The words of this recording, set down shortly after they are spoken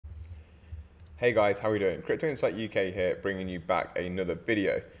Hey guys, how are we doing? Crypto Insight UK here, bringing you back another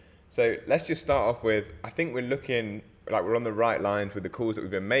video. So let's just start off with, I think we're looking like we're on the right lines with the calls that we've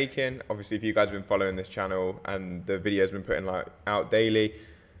been making. Obviously, if you guys have been following this channel and the videos been putting out daily,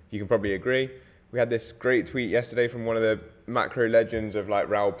 you can probably agree. We had this great tweet yesterday from one of the macro legends of like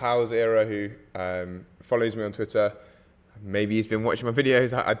Raoul Pal's era, who follows me on Twitter. Maybe he's been watching my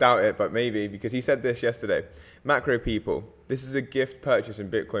videos, I doubt it, but maybe, because he said this yesterday. Macro people, this is a gift purchase in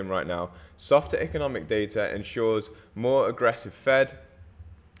Bitcoin right now. Softer economic data ensures more aggressive Fed,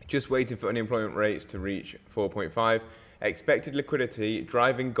 just waiting for unemployment rates to reach 4.5. Expected liquidity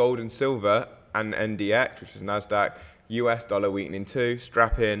driving gold and silver and NDX, which is NASDAQ, US dollar weakening too,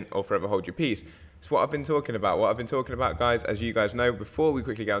 strap in or forever hold your peace. It's what I've been talking about. What I've been talking about, guys, as you guys know, before we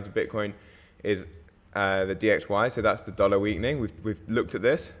quickly get onto Bitcoin, is the DXY, so that's the dollar weakening. We've looked at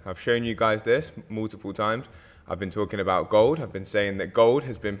this. I've shown you guys this multiple times. I've been talking about gold. I've been saying that gold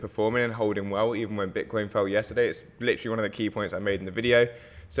has been performing and holding well even when Bitcoin fell yesterday. It's literally one of the key points I made in the video.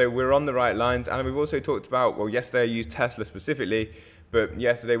 So we're on the right lines, and we've also talked about, well, yesterday I used Tesla specifically, but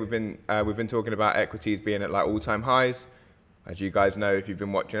yesterday we've been talking about equities being at like all-time highs, as you guys know if you've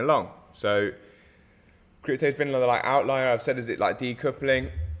been watching along. So crypto's been another like outlier. I've said, is it like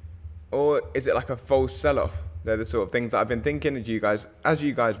decoupling? Or is it like a false sell-off? They're the sort of things that I've been thinking, as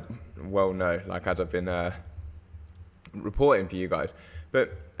you guys well know, like as I've been reporting for you guys.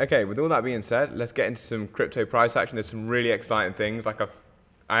 But okay, with all that being said, let's get into some crypto price action. There's some really exciting things. Like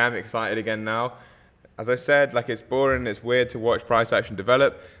I am excited again now. As I said, like it's boring, it's weird to watch price action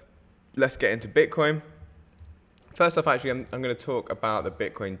develop. Let's get into Bitcoin. First off, actually, I'm going to talk about the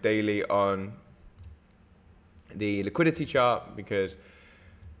Bitcoin daily on the liquidity chart, because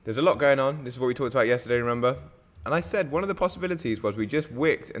there's a lot going on. This is what we talked about yesterday, remember? And I said one of the possibilities was we just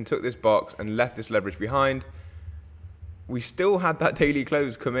wicked and took this box and left this leverage behind. We still had that daily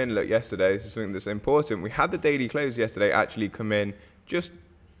close come in, look, yesterday. This is something that's important. We had the daily close yesterday actually come in just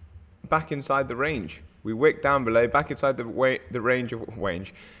back inside the range. We wicked down below, back inside the range of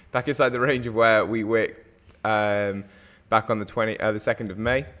where we wicked back on the 2nd of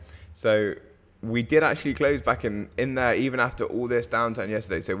May. So we did actually close back in there even after all this downturn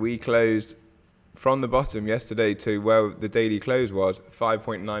yesterday. So we closed from the bottom yesterday to where the daily close was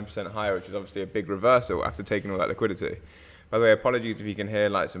 5.9% higher, which is obviously a big reversal after taking all that liquidity. By the way, apologies if you can hear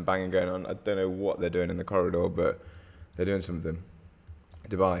like some banging going on. I don't know what they're doing in the corridor, but they're doing something.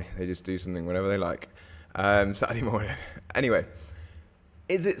 Dubai, they just do something whenever they like. Saturday morning. Anyway,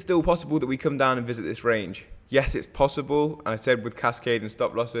 is it still possible that we come down and visit this range? Yes, it's possible. I said with cascade and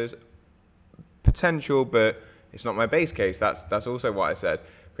stop losses, potential, but it's not my base case. That's also what I said.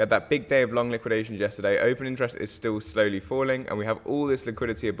 We had that big day of long liquidations yesterday. Open interest is still slowly falling, and we have all this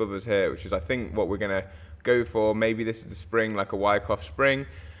liquidity above us here, which is I think what we're going to go for. Maybe this is the spring, like a Wyckoff spring,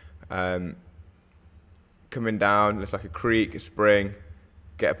 coming down. Looks like a creek, a spring,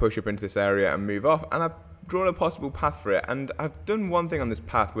 get a push up into this area and move off. And I've drawn a possible path for it, and I've done one thing on this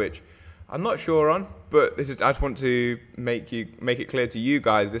path which I'm not sure on, but I just want to make it clear to you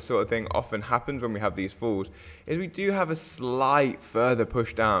guys, this sort of thing often happens when we have these falls, is we do have a slight further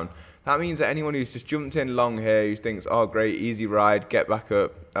push down. That means that anyone who's just jumped in long here, who thinks, oh great, easy ride, get back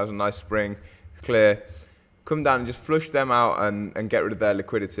up, that was a nice spring, clear, come down and just flush them out and get rid of their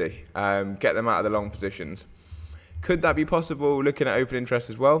liquidity, get them out of the long positions. Could that be possible looking at open interest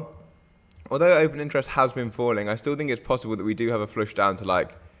as well? Although open interest has been falling, I still think it's possible that we do have a flush down to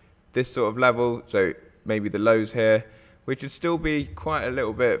like this sort of level, so maybe the lows here, which would still be quite a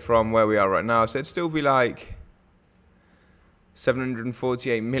little bit from where we are right now. So it'd still be like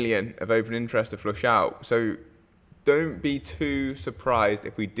 748 million of open interest to flush out. So don't be too surprised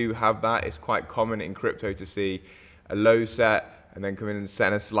if we do have that. It's quite common in crypto to see a low set and then come in and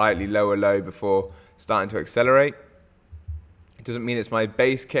set a slightly lower low before starting to accelerate. It doesn't mean it's my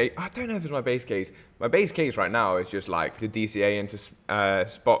base case. I don't know if it's my base case. My base case right now is just like the DCA into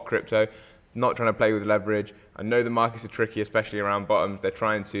spot crypto, not trying to play with leverage. I know the markets are tricky, especially around bottoms. They're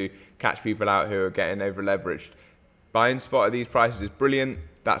trying to catch people out who are getting over leveraged. Buying spot at these prices is brilliant.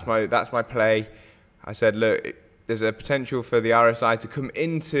 That's my play. I said, look, there's a potential for the RSI to come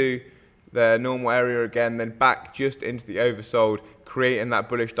into the normal area again, then back just into the oversold, creating that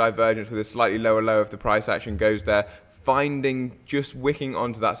bullish divergence with a slightly lower low if the price action goes there. Finding, just wicking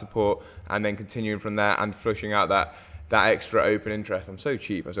onto that support and then continuing from there and flushing out that extra open interest. I'm so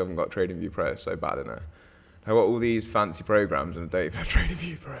cheap, I still haven't got TradingView Pro. It's so bad, isn't it? I've got all these fancy programs and I don't even have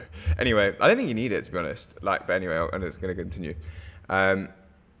TradingView Pro. Anyway, I don't think you need it, to be honest. But anyway, I'm just going to continue.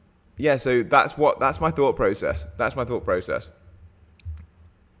 Yeah, so that's my thought process.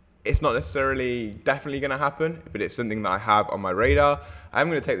 It's not necessarily definitely going to happen, but it's something that I have on my radar. I'm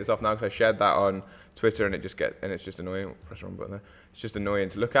going to take this off now because I shared that on Twitter and it's just annoying. Press the wrong button there. It's just annoying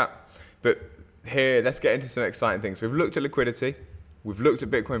to look at. But here, let's get into some exciting things. So we've looked at liquidity, we've looked at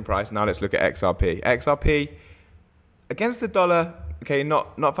Bitcoin price. Now let's look at XRP. XRP against the dollar, okay,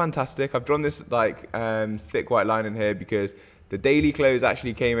 not fantastic. I've drawn this like thick white line in here because the daily close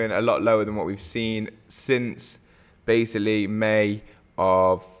actually came in a lot lower than what we've seen since basically May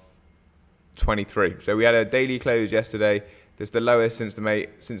of 23. So we had a daily close yesterday. That's the lowest since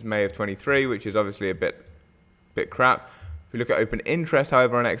May of 23, which is obviously a bit crap. If we look at open interest,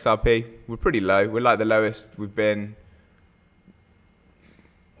 however, on XRP, we're pretty low. We're like the lowest we've been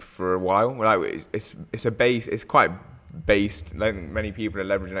for a while. We're like it's a base. It's quite based. I don't think many people are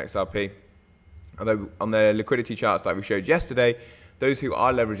leveraging XRP. Although on the liquidity charts like we showed yesterday, those who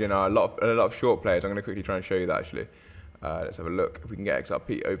are leveraging are a lot of short players. I'm going to quickly try and show you that actually. Let's have a look if we can get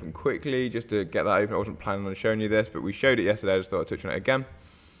XRP open quickly just to get that open. I wasn't planning on showing you this, but we showed it yesterday. I just thought I'd touch on it again.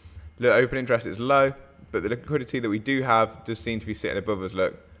 Look, open interest is low, but the liquidity that we do have does seem to be sitting above us.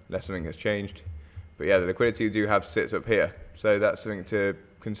 Look, unless something has changed. But yeah, the liquidity we do have sits up here. So that's something to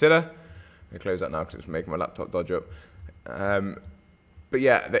consider. I'm going to close that now because it's making my laptop dodge up. But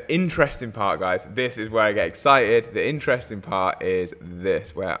yeah, the interesting part, guys, this is where I get excited. The interesting part is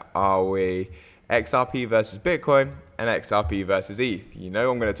this. Where are we? XRP versus Bitcoin and XRP versus ETH. You know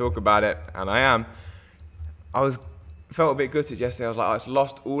I'm going to talk about it, and I am. Felt a bit gutted yesterday. I was like, oh, it's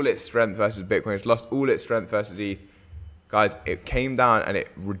lost all its strength versus Bitcoin. It's lost all its strength versus ETH. Guys, it came down and it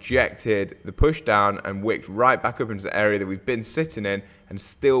rejected the push down and wicked right back up into the area that we've been sitting in and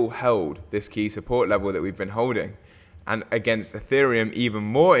still held this key support level that we've been holding. And against Ethereum, even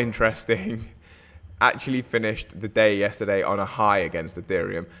more interesting, actually finished the day yesterday on a high against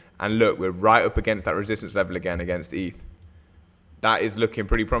Ethereum. And look, we're right up against that resistance level again against ETH. That is looking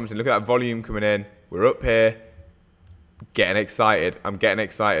pretty promising. Look at that volume coming in. We're up here, getting excited. I'm getting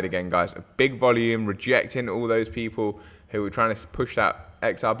excited again, guys. A big volume, rejecting all those people who were trying to push that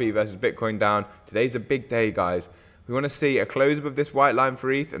XRP versus Bitcoin down. Today's a big day, guys. We want to see a close above this white line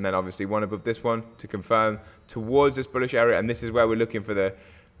for ETH, and then obviously one above this one to confirm towards this bullish area. And this is where we're looking for the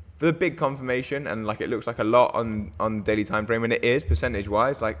big confirmation. And like it looks like a lot on the daily time frame, and it is percentage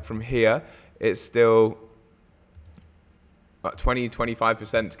wise. Like from here, it's still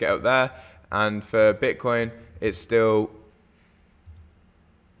 20-25% to get up there, and for Bitcoin, it's still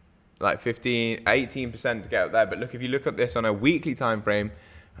like 18% to get up there. But look, if you look at this on a weekly time frame,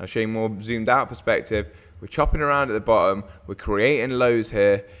 I'll show you more zoomed out perspective. We're chopping around at the bottom. We're creating lows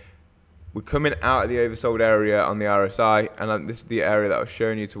here. We're coming out of the oversold area on the RSI, and this is the area that I was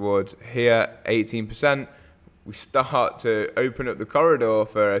showing you towards here, 18%. We start to open up the corridor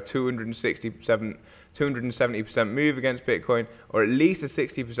for a 270% move against Bitcoin, or at least a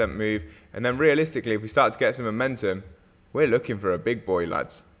 60% move. And then realistically, if we start to get some momentum, we're looking for a big boy,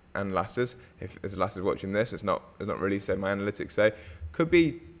 lads and lasses. If there's lasses watching this, it's not really said. My analytics say could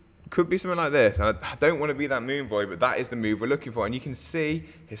be something like this. And I don't want to be that moon boy, but that is the move we're looking for. And you can see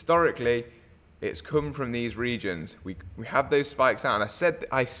historically, it's come from these regions. We have those spikes out, and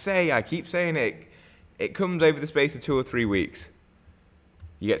I keep saying it. It comes over the space of 2 or 3 weeks.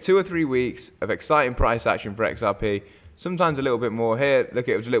 You get 2 or 3 weeks of exciting price action for XRP. Sometimes a little bit more here. Look,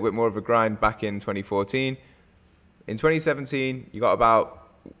 it was a little bit more of a grind back in 2014. In 2017, you got about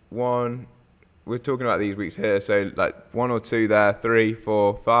one. We're talking about these weeks here, so like 1 or 2 there, 3,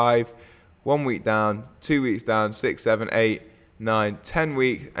 4, 5. 1 week down, 2 weeks down, 6, 7, 8, 9, 10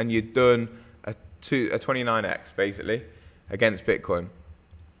 weeks, and you've done a 29x basically against Bitcoin.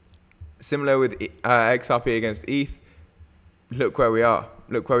 Similar with XRP against ETH. Look where we are.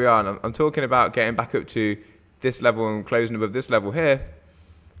 Look where we are. And I'm talking about getting back up to this level and closing above this level here.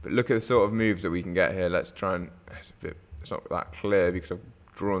 But look at the sort of moves that we can get here. Let's try and... It's not that clear because I've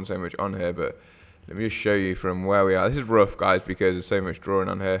drawn so much on here, but let me just show you from where we are. This is rough, guys, because there's so much drawing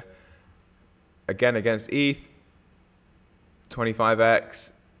on here. Again, against ETH,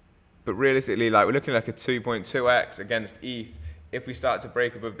 25x. But realistically, like we're looking like a 2.2x against ETH if we start to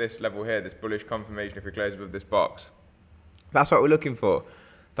break above this level here, this bullish confirmation, if we close above this box. That's what we're looking for.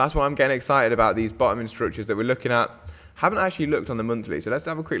 That's why I'm getting excited about these bottoming structures that we're looking at. Haven't actually looked on the monthly, so let's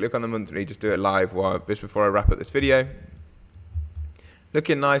have a quick look on the monthly, just do it live just before I wrap up this video.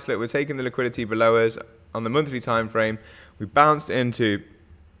 Looking nice. Look, we're taking the liquidity below us on the monthly time frame. We bounced into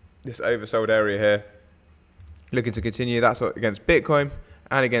this oversold area here. Looking to continue. That's against Bitcoin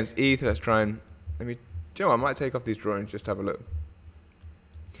and against ETH. Let's try and do you know what? I might take off these drawings just to have a look.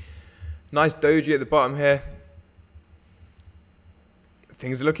 Nice doji at the bottom here.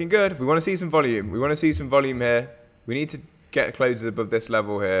 Things are looking good. We want to see some volume. We want to see some volume here. We need to get closes above this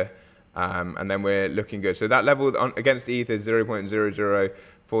level here, and then we're looking good. So that level against the ETH is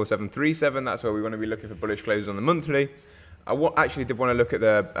 0.004737. That's where we want to be looking for bullish closes on the monthly. I actually did want to look at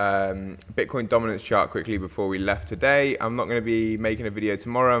the Bitcoin dominance chart quickly before we left today. I'm not going to be making a video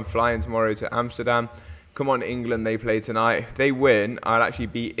tomorrow. I'm flying tomorrow to Amsterdam. Come on, England, they play tonight. If they win, I'll actually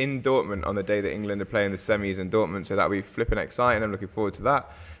be in Dortmund on the day that England are playing the semis in Dortmund. So that'll be flipping exciting. I'm looking forward to that.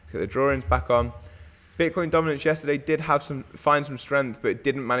 Let's get the drawings back on. Bitcoin dominance yesterday did have find some strength, but it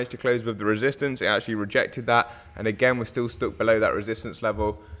didn't manage to close above the resistance. It actually rejected that. And again, we're still stuck below that resistance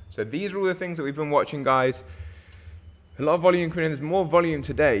level. So these are all the things that we've been watching, guys. A lot of volume coming in. There's more volume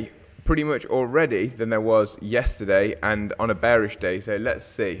today pretty much already than there was yesterday and on a bearish day. So let's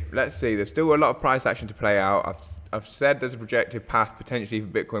see. There's still a lot of price action to play out. I've said there's a projected path potentially for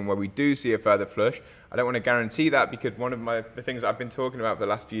Bitcoin where we do see a further flush. I don't want to guarantee that because one of the things that I've been talking about for the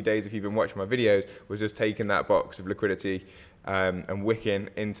last few days, if you've been watching my videos, was just taking that box of liquidity and wicking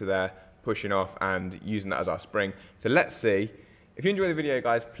into there, pushing off and using that as our spring. So let's see. If you enjoy the video,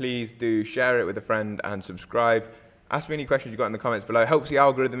 guys, please do share it with a friend and subscribe. Ask me any questions you got in the comments below. It helps the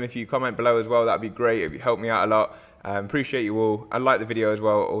algorithm if you comment below as well. That'd be great. It would help me out a lot. Appreciate you all. I like the video as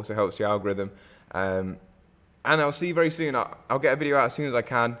well. It also helps the algorithm. And I'll see you very soon. I'll get a video out as soon as I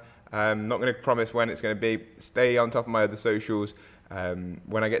can. Not going to promise when it's going to be. Stay on top of my other socials.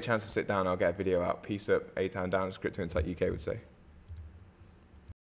 When I get a chance to sit down, I'll get a video out. Peace up. A-Town down, as Crypto Insight UK would say.